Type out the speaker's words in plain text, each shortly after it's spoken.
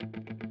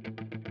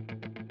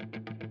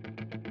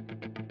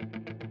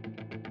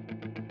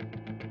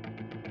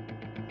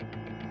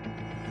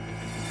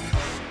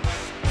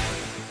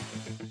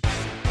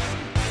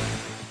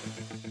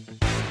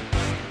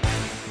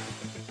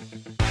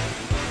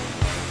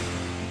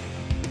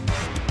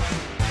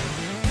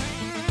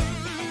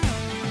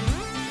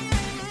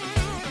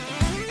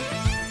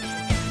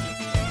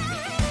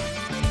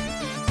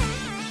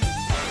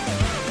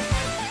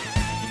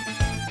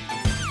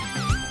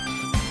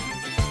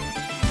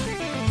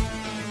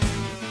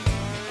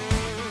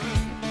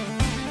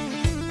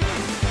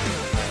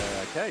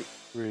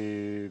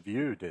レビ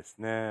ューです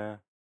ね。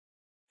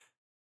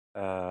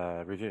レ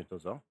ビューどう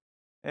ぞ。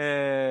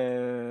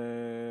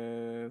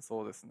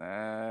そうです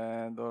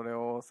ね。どれ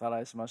をおさ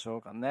らいしましょ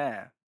うか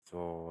ね。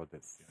そう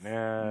ですよ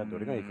ね。ど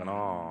れがいいか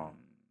な。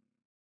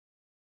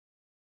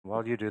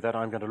While you do that,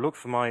 I'm going to look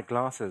for my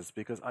glasses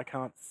because I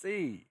can't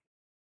see.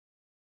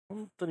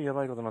 本当にや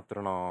ばいことになって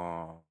る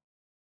な。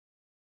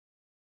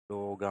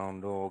老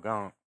眼。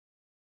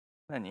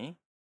何？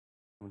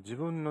自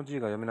分の字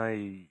が読めな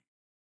い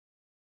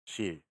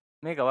し、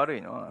目が悪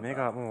いの？目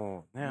が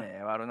もうね。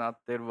目悪なっ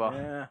てるわ。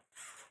本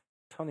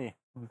当に。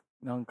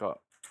なんか、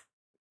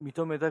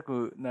認めた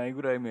くない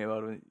ぐらい目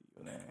悪い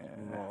よね。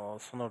もう、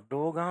その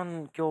老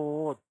眼鏡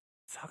を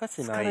探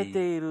せない疲れ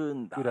ている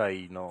んだぐら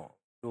いの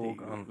老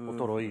眼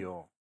衰え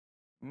よ。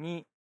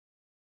に、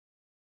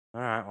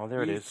Alright, well,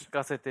 there it 言い is. 聞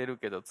かせてる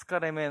けど、疲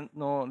れ目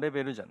のレ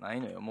ベルじゃない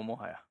のよ、も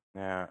はや。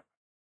ね、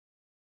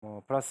も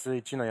うプラス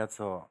1のや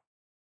つを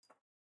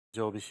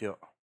常備しよ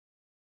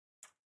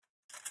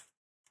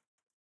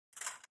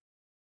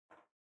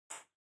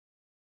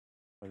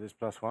う。Is this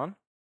plus one?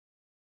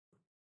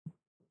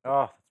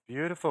 Oh, that's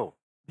beautiful.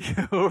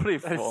 Beautiful.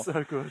 That's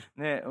so good.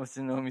 ね、う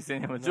ちのお店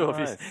にも常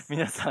備し、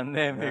皆さん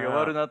ね、目が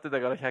悪なってた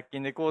から100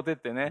均で買うてっ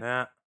てね。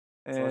ね。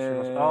そうしま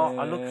した。Oh,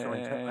 I look so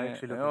I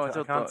actually look. ち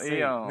ょっといい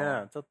やん。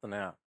ね、ちょっと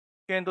ね。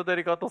ケント・デ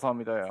リカットさん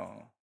みたいや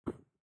ん。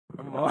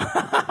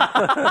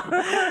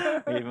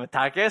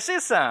たけ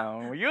しさ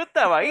ん、ユ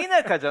タは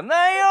田舎じゃ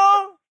ないよ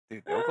って言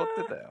って怒っ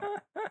てたよ。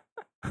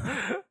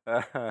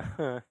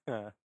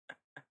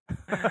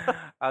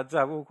あ、じ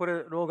ゃあもうこ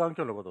れ老眼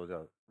鏡のことをじゃ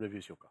あレビュ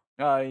ーしようか。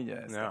ああ、いいじゃ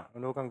ないですか。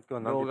ね、老眼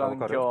鏡なん老て言うか分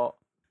かる？眼鏡。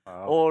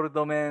オール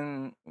ドメ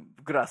ン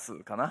グラス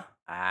かな。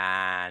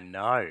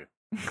No.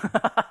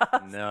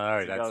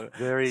 No, that's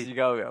very 違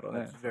うやろ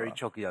ね。That's very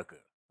直訳。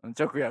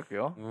直訳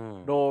よ。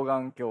老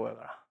眼鏡や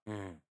から。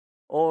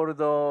オール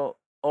ド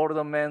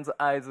メンズ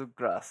アイズ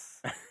グラ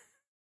ス。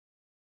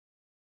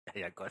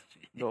ややこし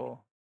い。ど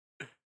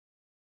う？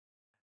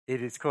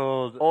 It is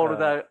called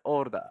older.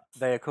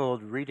 They are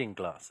called reading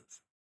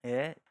glasses.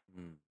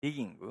 リ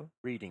ギング？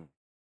リギ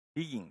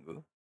ン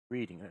グ？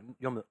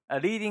読む。あ、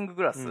リーディング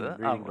グラス？リー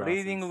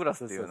ディンググラ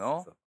スっていう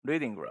の？リー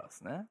ディンググラ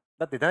スね。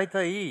だって大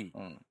体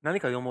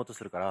何か読もうと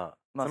するから、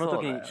その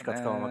時にしか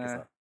使わんわけ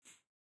さ。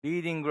リ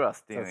ーディンググラ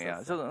スっていうん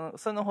や。ちょっと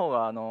その方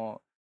が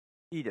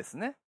いいです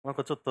ね。なん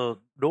かちょっと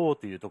ローっ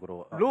ていうとこ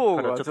ろロ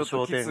ーがちょっ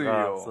ときつい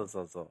よ。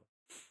そう。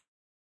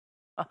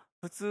あ、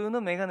普通の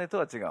メガネと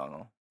は違う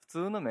の？普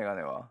通のメガ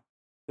ネは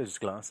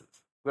Just glasses.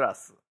 グラ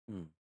ス。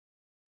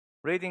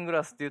リーディンググ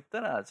ラスって言っ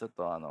たらちょっ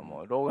と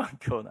もう老眼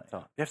鏡なん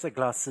や。You have to say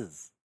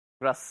glasses.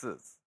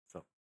 Glasses. そ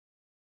う。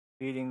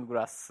リーディンググ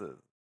ラス。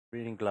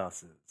Reading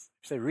glasses.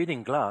 If you say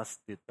reading glass っ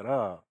て言ったら、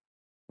も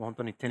う本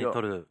当に手に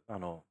取る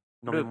飲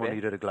み物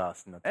入れるグラ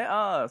スになっち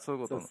ゃう。そうい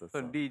うこと。そ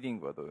れリーディン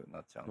グはどう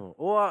なっちゃうの？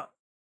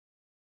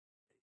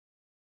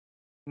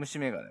虫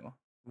眼鏡は？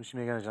虫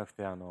眼鏡じゃなく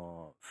て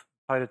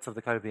Pirates of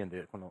the Caribbean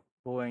でこの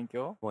望遠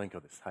鏡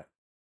です。はい。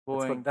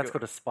望遠鏡。That's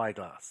called a spy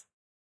glass.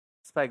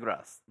 スパイグ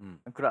ラス。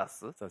グラス？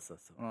そう。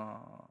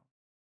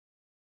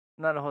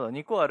なるほど。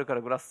2個あるか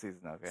らグラスイ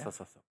ズなわけ？そう。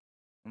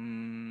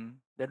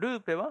で、ルー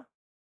ペは？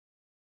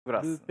グ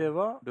ラス。ルーペ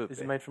は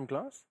is it made from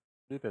glass?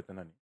 ルーペって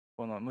何？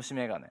この虫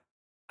眼鏡。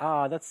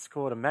that's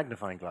called a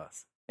magnifying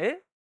glass.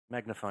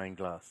 Magnifying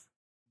glass.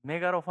 メ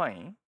ガロファイ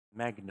ン？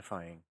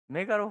 Magnifying.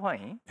 メガロファ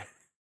イン？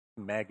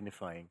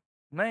 Magnifying.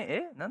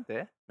 なん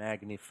て？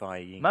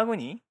 Magnifying. マグ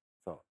ニ？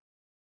そう。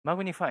マ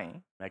グニファイ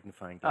ン？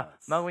 Magnifying glass.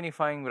 マグニ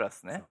ファイングラ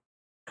スね。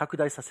拡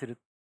大させる。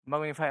マ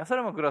グニファイン。そ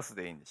れもグラス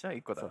でいいんでしょ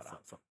？1個だから。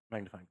そう。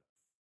Magnifying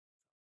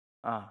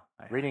glass.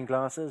 Reading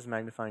glasses,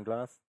 magnifying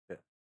glass.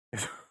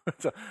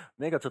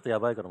 目がちょっとや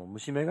ばいからもう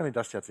虫眼鏡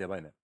出したやつやば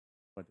いね。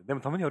でも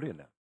たまにあるよ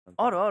ね。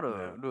ある、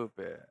ルー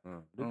ペ。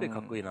ルーペか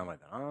っこいい名前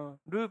だな。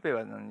ルーペ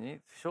は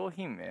何？商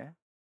品名？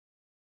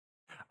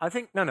 I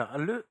think, no,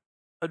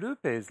 a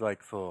lupe is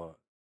like for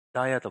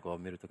ダイヤとかを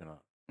見るときのあ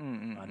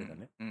れだ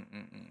ね。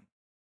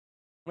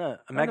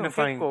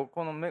結構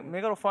この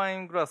メガロファイ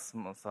ングラス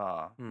も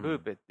さ、ル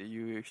ーペって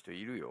いう人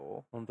いる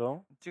よ。本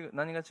当？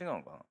何が違う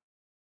のかな？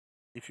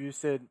 If you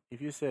said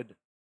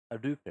a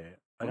lupe,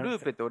 ルー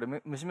ペって俺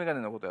虫眼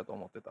鏡のことやと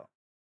思ってた。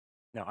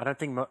No, I don't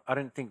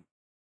think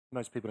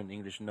most people in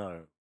English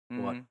know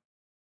what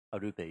a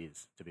lupe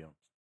is, to be honest.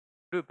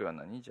 ルーペは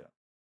何じゃ？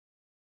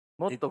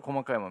もっと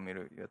細かいもの見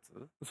るやつ？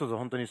そう、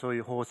本当にそうい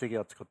う宝石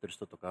を使ってる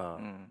人とか、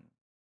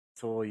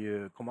そう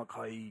いう細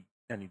かい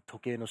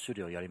時計の種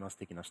類をやります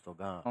的な人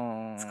が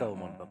使う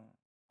ものだ。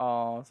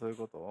そういう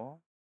こと？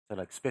 So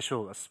like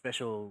special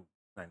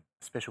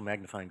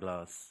magnifying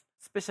glass.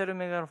 スペシャル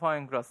メガロファ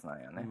イングラスな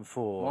んやね。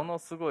もの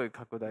すごい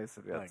拡大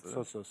するやつ。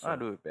そう。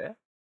ルーペ？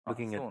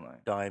 Looking at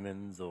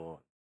diamonds or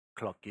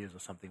clock gears or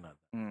something like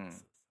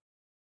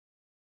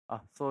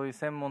that. そういう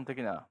専門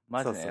的な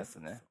マジなやつ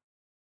ね。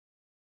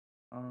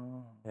な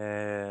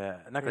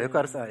んかよく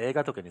あるさ、映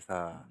画とかに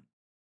さ、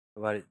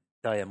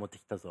ダイヤ持って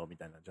きたぞみ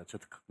たいな、じゃあちょっ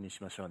と確認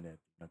しましょうね。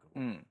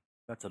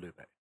That's a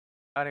lupe.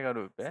 あれが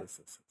ルーペ？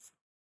そ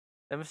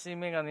う。虫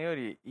眼鏡よ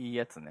りいい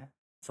やつね。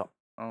そう。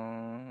そ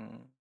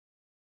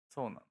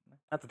うなのね。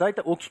あと大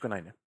体大きくな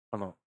いね。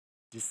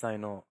実際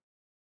の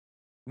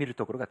見る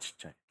ところがちっ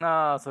ちゃい。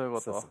ああ、そういうこ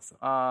と。そうそうそう。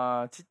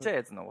ああ、ちっちゃい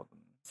やつのこと。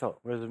そ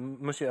う。Whereas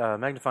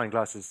magnifying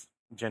glass is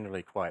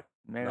generally quite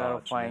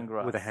Megalifying large,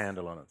 glass. with a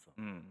handle on it.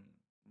 うん。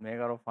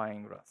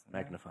Megalifying glass、ね。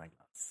Magnifying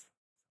glass.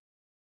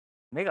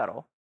 メガ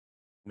ロ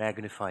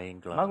Magnifying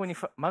glass. マグニ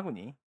マグ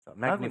ニ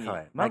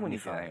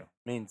Magnify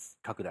means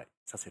拡大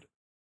させる。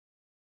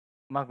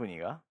マグニ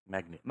が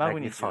Magnify.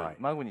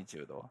 マグニチ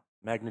ュード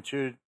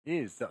Magnitude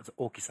is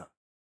大きさ。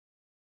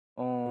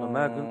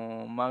マ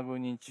グ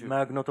ニチュード。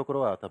マグのとこ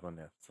ろは多分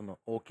ね、その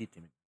大きいって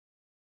意味。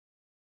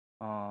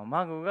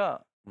マグ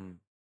が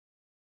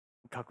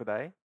拡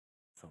大？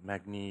そう、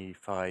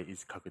Magnify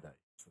is 拡大。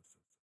そうそうそ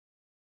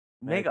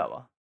うメガ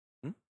は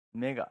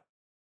メ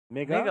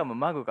ガも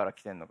マグから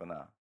来てんのか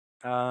な。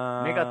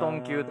メガト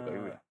ン級とか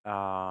言うやん。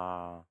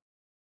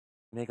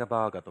メガ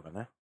バーガーとか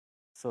ね。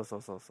そう。あ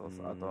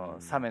と、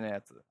サメの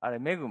やつ。あれ、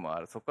メグもあ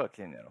る。そこから来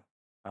てんのやろ。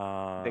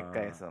でっ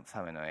かいやつの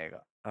サメの映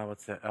画。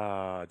What's that?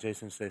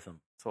 Jason Statham.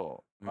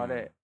 そう。あ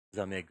れ。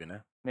The Meg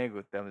ね。メグ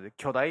って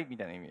巨大み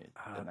たいな意味じ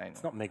ゃないの。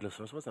It's not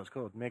Megalosaurus. What's that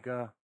called?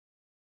 Megalodon.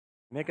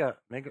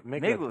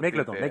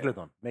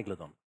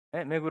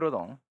 メグロ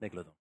ドン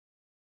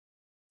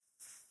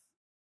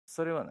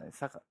それは何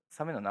サ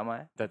メの名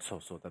前？ That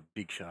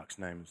big shark's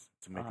name is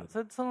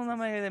Megalodon. その名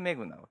前でメ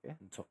グなわけ？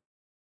そ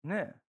う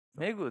ねえ。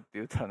メグって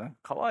言ったらなん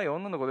か可愛い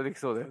女の子出てき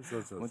そうで、も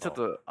うちょっ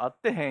と合っ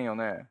てへんよ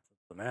ね。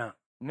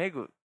メ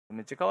グ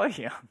めっちゃ可愛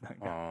いやん。なん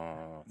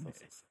か。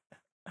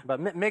But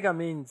mega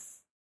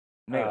means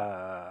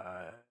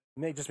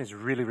just means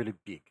really really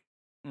big.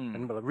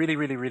 And really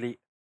really really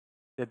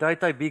で大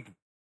体 big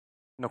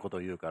のことを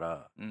言うか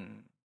ら。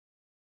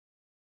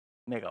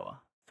メガ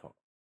は？そう。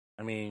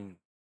I mean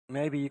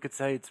maybe you could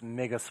say it's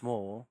mega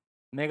small.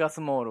 メガ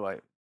スモールは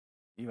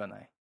言わな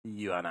い。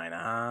言わない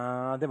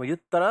な。でも言っ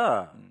た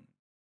ら。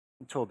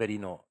超ベリー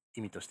の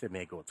意味として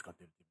メグを使っ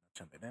てるってなっち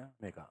ゃうんだよね。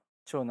メガ。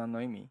超何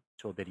の意味？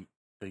超ベリー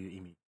という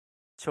意味。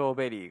超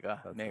ベリー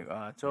がメ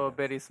ガ。超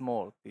ベリース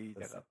モールって言い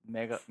たかった。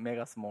メ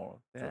ガスモ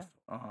ールって。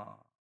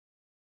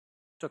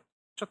ちょ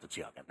っと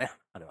違うけどね、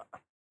あれは。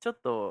ちょっ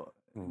と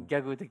ギ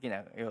ャグ的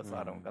な要素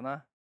あるんか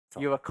な。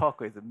Your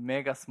cock is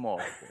mega small.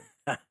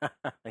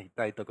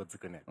 痛いとこつ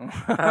くね。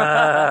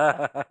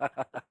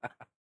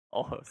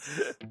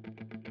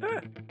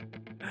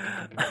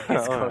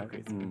His cock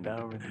is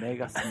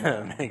mega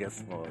small. Mega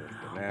small です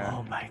ね。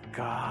Oh my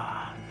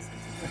god.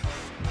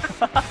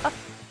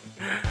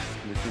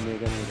 娘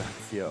が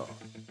必要。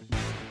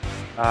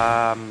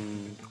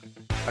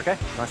Okay,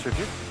 nice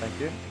review. Thank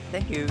you.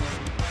 Thank you.